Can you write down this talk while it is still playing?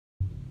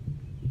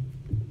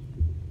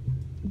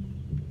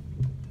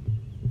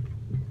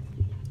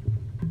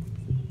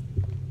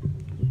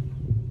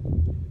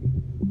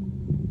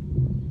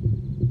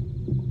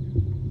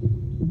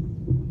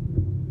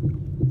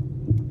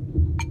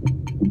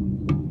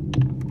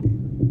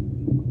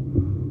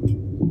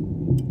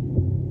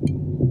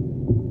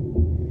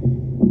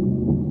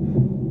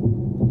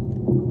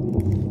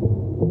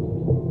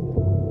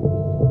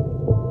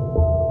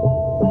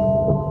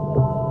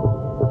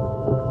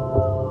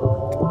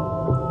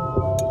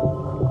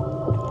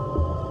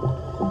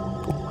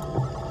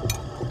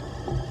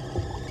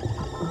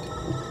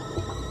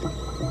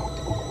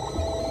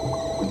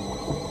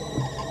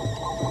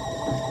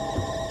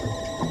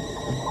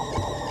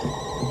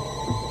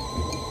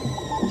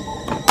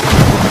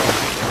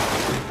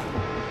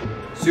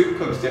Soup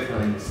cooks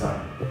differently in the sun.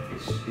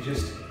 It's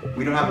just,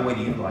 we don't have a way to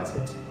utilize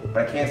it.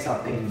 But I can't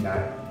stop thinking about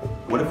it.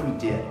 What if we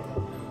did?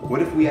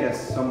 What if we had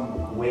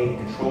some way to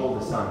control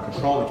the sun,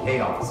 control the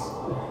chaos?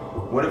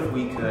 What if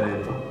we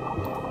could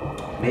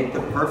make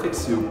the perfect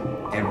soup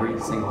every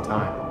single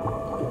time?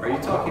 Are you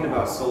talking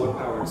about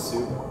solar-powered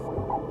soup?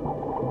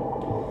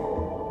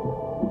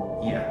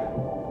 Yeah,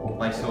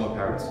 like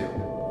solar-powered soup.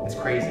 It's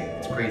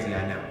crazy,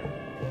 I know.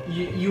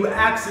 You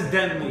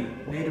accidentally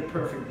made a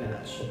perfect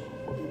batch.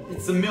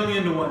 It's a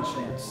 1,000,000 to 1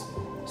 chance.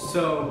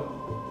 So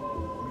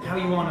now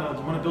you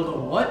wanna build a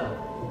what?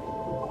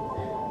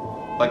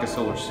 Like a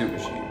solar soup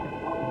machine.